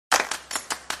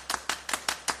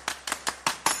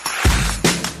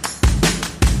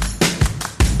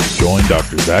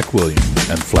Dr. Zach Williams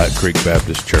and Flat Creek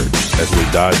Baptist Church as we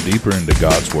dive deeper into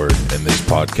God's Word in this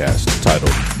podcast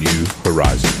titled New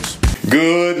Horizons.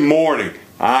 Good morning.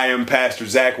 I am Pastor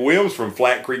Zach Williams from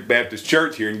Flat Creek Baptist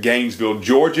Church here in Gainesville,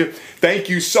 Georgia. Thank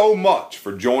you so much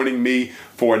for joining me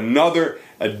for another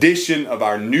edition of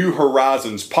our New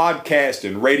Horizons podcast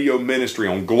and radio ministry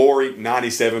on Glory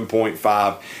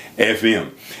 97.5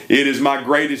 FM. It is my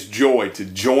greatest joy to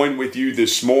join with you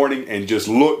this morning and just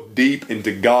look deep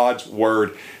into God's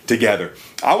Word together.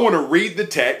 I want to read the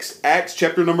text, Acts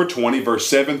chapter number 20, verse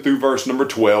 7 through verse number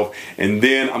 12, and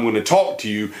then I'm going to talk to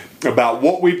you about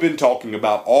what we've been talking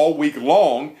about all week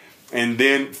long, and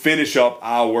then finish up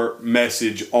our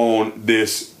message on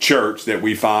this church that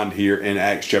we find here in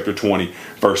Acts chapter 20,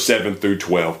 verse 7 through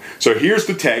 12. So here's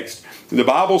the text. The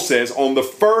Bible says, on the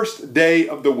first day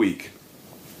of the week,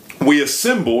 we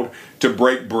assembled to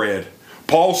break bread.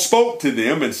 Paul spoke to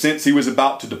them, and since he was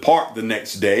about to depart the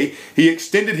next day, he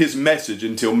extended his message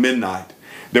until midnight.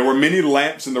 There were many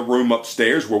lamps in the room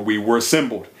upstairs where we were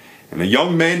assembled. And a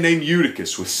young man named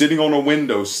Eutychus was sitting on a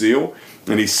windowsill,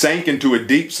 and he sank into a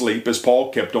deep sleep as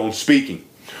Paul kept on speaking.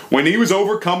 When he was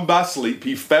overcome by sleep,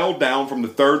 he fell down from the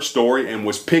third story and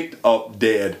was picked up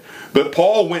dead. But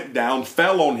Paul went down,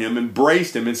 fell on him,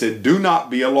 embraced him, and said, "Do not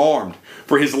be alarmed,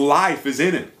 for his life is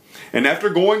in him." And after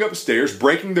going upstairs,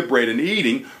 breaking the bread and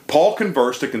eating, Paul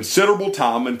conversed a considerable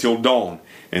time until dawn,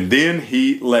 and then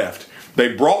he left.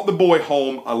 They brought the boy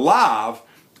home alive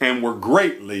and were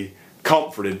greatly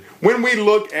comforted. When we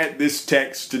look at this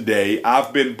text today,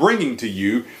 I've been bringing to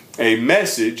you a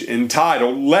message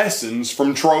entitled Lessons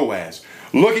from Troas,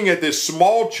 looking at this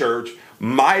small church,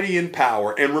 mighty in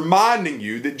power, and reminding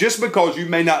you that just because you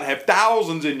may not have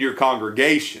thousands in your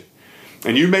congregation,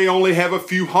 and you may only have a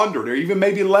few hundred, or even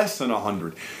maybe less than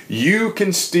 100, you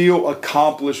can still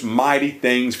accomplish mighty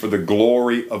things for the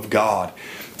glory of God.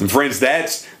 And friends,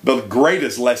 that's the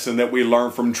greatest lesson that we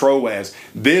learn from Troas.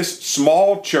 This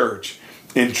small church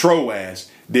in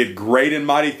Troas did great and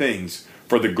mighty things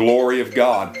for the glory of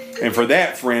God. And for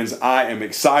that, friends, I am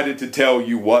excited to tell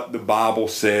you what the Bible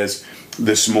says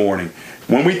this morning.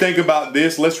 When we think about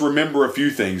this, let's remember a few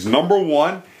things. Number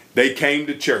one, they came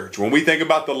to church. When we think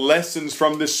about the lessons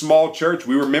from this small church,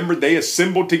 we remember they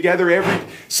assembled together every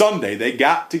Sunday. They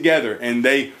got together and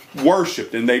they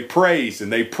worshiped and they praised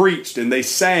and they preached and they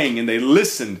sang and they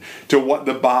listened to what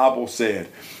the Bible said.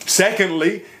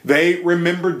 Secondly, they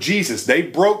remembered Jesus. They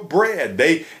broke bread.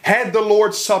 They had the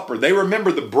Lord's Supper. They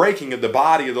remembered the breaking of the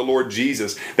body of the Lord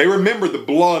Jesus. They remembered the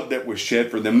blood that was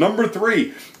shed for them. Number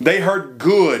three, they heard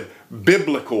good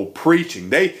biblical preaching.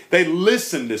 They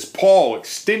listened as Paul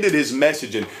extended his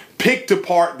message and picked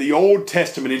apart the Old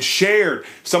Testament and shared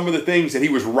some of the things that he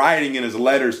was writing in his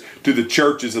letters to the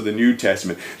churches of the New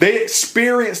Testament. They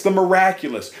experienced the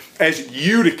miraculous as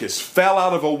Eutychus fell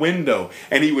out of a window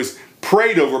and he was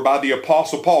prayed over by the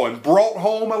Apostle Paul and brought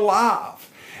home alive.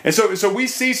 And so we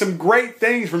see some great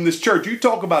things from this church. You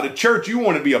talk about a church you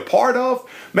want to be a part of.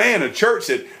 Man, a church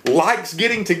that likes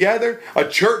getting together. A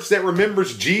church that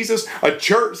remembers Jesus. A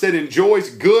church that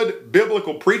enjoys good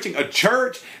biblical preaching. A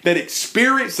church that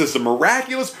experiences the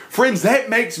miraculous. Friends, that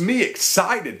makes me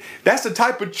excited. That's the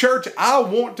type of church I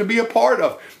want to be a part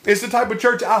of. It's the type of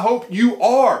church I hope you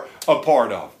are a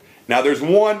part of. Now, there's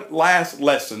one last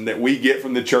lesson that we get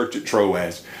from the church at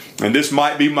Troas. And this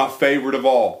might be my favorite of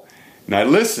all. Now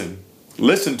listen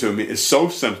to me. It's so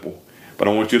simple, but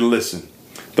I want you to listen.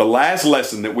 The last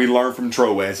lesson that we learn from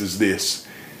Troas is this.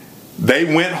 They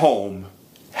went home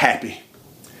happy.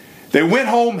 They went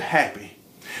home happy.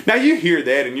 Now you hear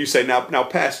that and you say, now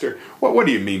Pastor, what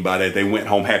do you mean by that? They went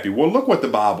home happy. Well, look what the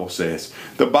Bible says.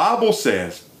 The Bible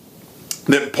says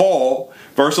that Paul,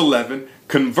 verse 11,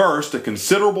 conversed a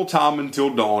considerable time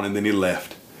until dawn, and then he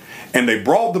left. And they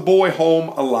brought the boy home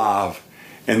alive,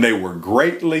 and they were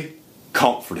greatly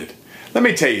comforted. Let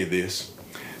me tell you this.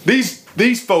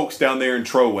 These folks down there in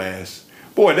Troas,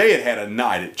 boy, they had a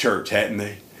night at church, hadn't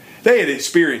they? They had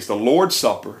experienced the Lord's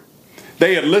Supper.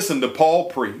 They had listened to Paul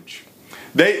preach.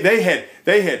 They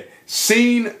had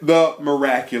seen the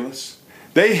miraculous.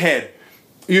 They had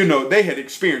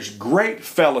experienced great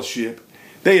fellowship.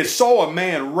 They had saw a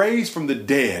man raised from the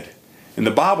dead. And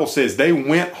the Bible says they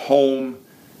went home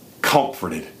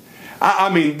comforted.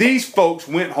 I mean, these folks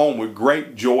went home with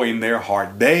great joy in their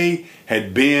heart. They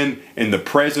had been in the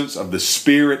presence of the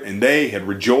Spirit and they had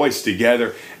rejoiced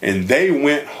together and they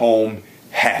went home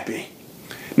happy.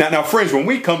 Now, friends, when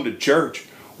we come to church,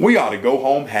 we ought to go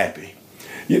home happy.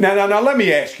 Now, let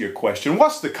me ask you a question.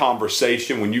 What's the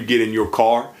conversation when you get in your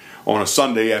car on a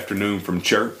Sunday afternoon from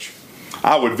church?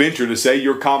 I would venture to say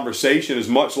your conversation is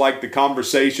much like the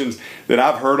conversations that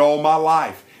I've heard all my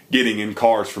life. getting in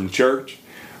cars from church.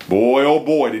 Boy, oh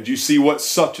boy, did you see what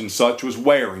such and such was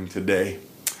wearing today?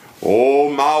 Oh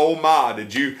my,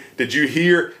 did you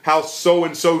hear how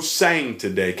so-and-so sang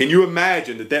today? Can you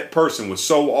imagine that person was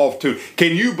so off tune?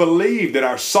 Can you believe that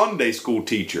our Sunday school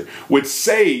teacher would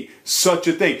say such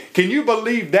a thing? Can you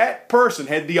believe that person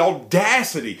had the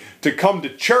audacity to come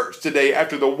to church today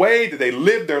after the way that they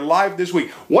lived their life this week?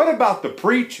 What about the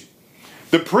preaching?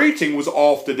 The preaching was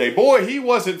off today. Boy, he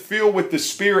wasn't filled with the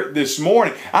Spirit this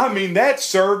morning. I mean, that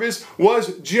service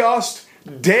was just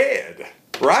dead.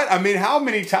 Right? I mean, how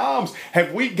many times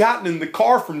have we gotten in the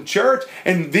car from church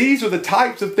and these are the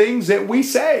types of things that we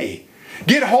say?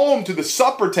 Get home to the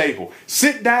supper table.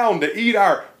 Sit down to eat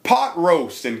our pot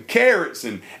roast and carrots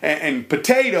and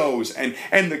potatoes,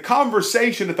 and the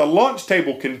conversation at the lunch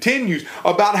table continues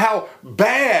about how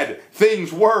bad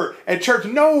things were at church.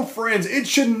 No, friends, it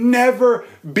should never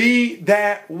be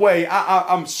that way.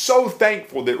 I'm so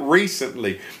thankful that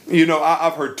recently,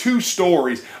 I've heard two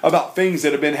stories about things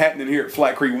that have been happening here at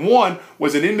Flat Creek. One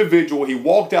was an individual, he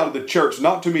walked out of the church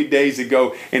not too many days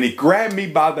ago, and he grabbed me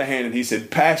by the hand and he said,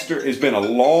 "Pastor, it's been a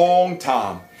long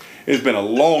time. It's been a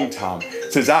long time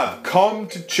since I've come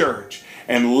to church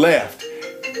and left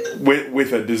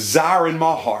with a desire in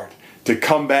my heart to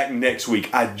come back next week.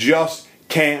 I just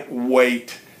can't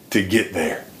wait to get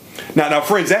there." Now,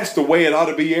 friends, that's the way it ought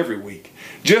to be every week.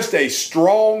 Just a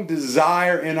strong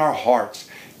desire in our hearts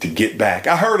to get back.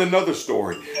 I heard another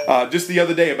story just the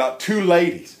other day about two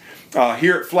ladies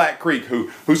here at Flat Creek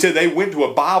who said they went to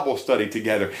a Bible study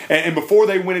together. And before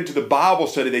they went into the Bible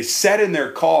study, they sat in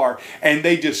their car and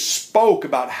they just spoke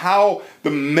about how the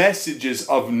messages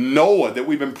of Noah that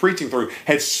we've been preaching through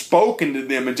had spoken to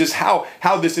them, and just how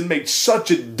this had made such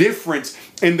a difference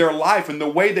in their life and the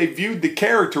way they viewed the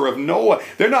character of Noah.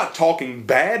 They're not talking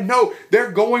bad. No, they're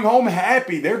going home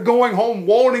happy. They're going home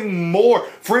wanting more.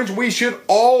 Friends, we should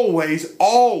always,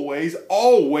 always,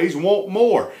 always want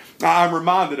more. I'm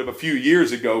reminded of a few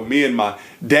years ago, me and my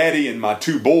daddy and my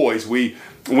two boys, we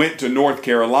went to North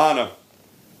Carolina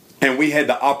and we had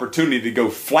the opportunity to go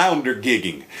flounder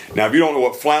gigging. Now, if you don't know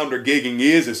what flounder gigging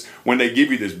is, it's when they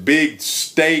give you this big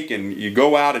stake and you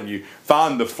go out and you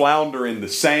find the flounder in the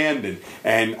sand,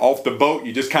 and off the boat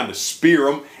you just kind of spear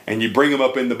them and you bring them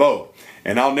up in the boat.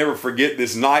 And I'll never forget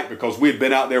this night, because we had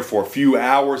been out there for a few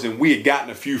hours and we had gotten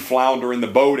a few flounder in the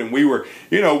boat, and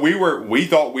we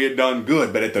thought we had done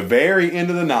good. But at the very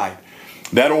end of the night,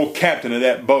 that old captain of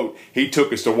that boat, he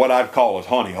took us to what I'd call his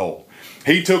honey hole.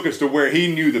 He took us to where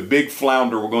he knew the big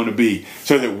flounder were going to be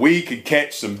so that we could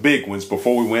catch some big ones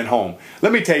before we went home.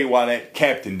 Let me tell you why that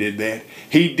captain did that.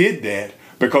 He did that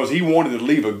because he wanted to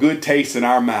leave a good taste in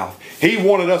our mouth. He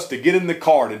wanted us to get in the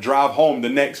car to drive home the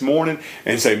next morning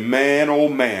and say, "Man, oh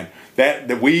man,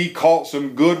 that we caught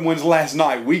some good ones last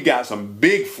night. We got some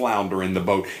big flounder in the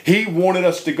boat." He wanted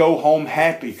us to go home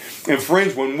happy. And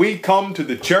friends, when we come to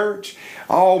the church,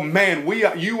 oh man,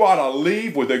 you ought to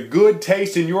leave with a good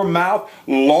taste in your mouth,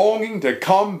 longing to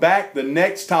come back the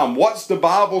next time. What's the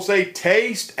Bible say?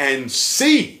 Taste and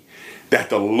see that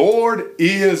the Lord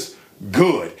is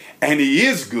good. And He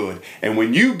is good. And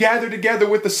when you gather together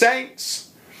with the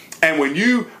saints, and when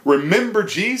you remember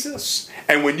Jesus,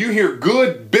 and when you hear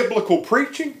good biblical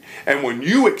preaching, and when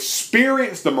you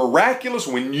experience the miraculous,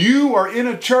 when you are in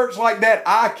a church like that,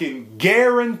 I can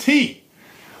guarantee,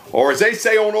 or as they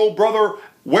say on Old Brother,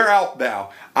 Where Art Thou?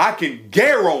 I can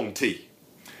guarantee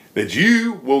that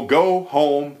you will go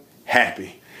home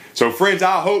happy. So friends,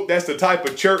 I hope that's the type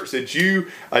of church that you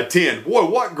attend. Boy,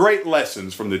 what great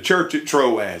lessons from the church at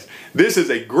Troas. This is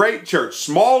a great church,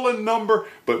 small in number,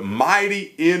 but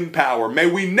mighty in power. May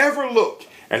we never look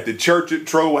at the church at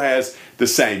Troas the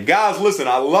same. Guys, listen,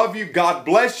 I love you. God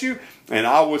bless you. And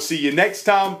I will see you next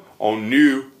time on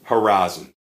New Horizons.